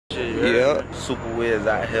Yeah, super whiz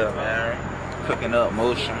out here, man. Cooking up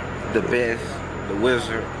motion, the best, the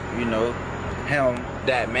wizard, you know, him,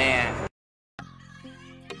 that man.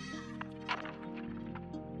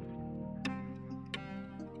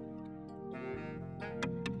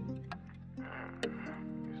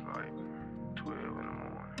 It's like 12 in the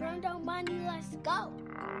morning. Rondo money, let's go.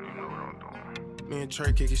 I don't even know what I'm doing. Me and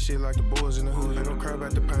Trey kicking shit like the boys in the hood. Ain't no crowd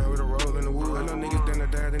about the pine with a roll in the wood. I know niggas done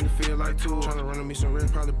died in the field like two. Tryna run on me some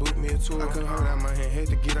red, probably boot me a tour. I couldn't hold out my hand, had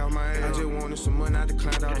to get out my ass. I just wanted some money, I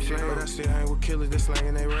declined all the flame. But I still hang with killers that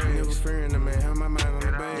slangin' they rags. Never fearing the man, had my mind on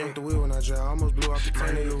the bag. Yanked the wheel when I drive, almost blew off the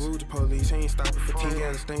tank. Nigga rude to police, he ain't stopping for tea.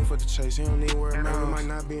 Got a sting for the chase, he don't need worry about. We might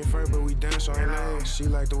not be in first, but we dance on last. She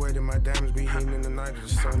like the way that my diamonds be hitting in the night of the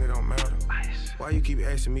sun, it don't matter. Why you keep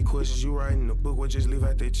asking me questions? You writing the book, what just leave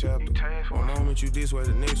out that chapter? One moment you this way,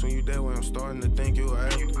 the next when you that way, I'm starting to think you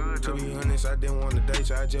after. To be honest, I didn't want to date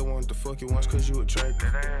you, I just wanted to fuck you once cause you attractive.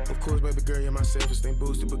 Of course, baby girl, yeah, my self-esteem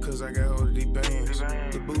boosted because I got hold of these bands.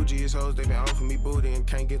 The bougiest hoes, they been offering me booty and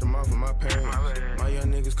can't get them off of my pants. My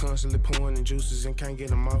young niggas constantly pouring in juices and can't get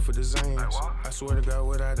them off of the Zans. I swear to God,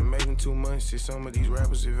 what I done made in 2 months, see some of these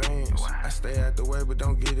rappers advance. I stay out the way, but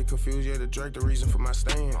don't get it confused, yeah, the Drake the reason for my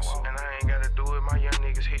stance. And I ain't gotta do it, my young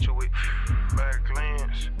niggas hit you with back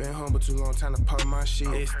glance. Been humble too long, time to pop my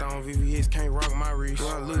shit. Stone VVS can't rock my wrist. Do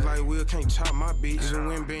I look like Will, can't chop my bitch. Even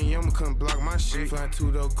when Ben Yama couldn't block my shit. Fly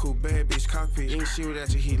two-door cool, bad bitch cockpit. Ain't shit without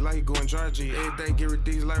your heat, like going dry G. Every day get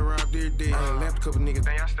ridiculous like Rob Deer did. I left a couple niggas.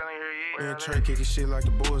 Dang, y'all still ain't here yet. Me and Trey kicking shit like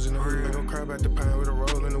the boys in the hood. Ain't no crowd about the pine with a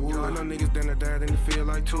roll in the wood. I know niggas done died in the field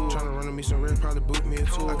like two. Tryna run on me some red, probably boot me a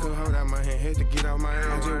tour. I couldn't hold out my hand, had to get out my ass.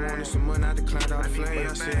 I just wanted some money, I declined all the flame. But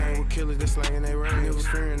I still hang with killers that slangin' they rags. Never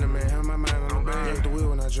fearing the man, had my mind on the bag. Yanked the wheel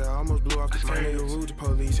when I drive, almost blew off the tank. Nigga rude to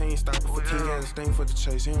police, he ain't stopping for tea. Got a sting for the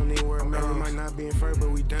chase, he don't need worry about. We might not be in first,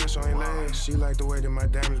 but we dance on last. She like the way that my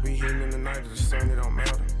diamonds be hitting in the night of the sun, it don't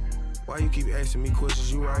matter. Why you keep asking me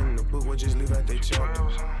questions? You writing the book, what just leave out that chapter?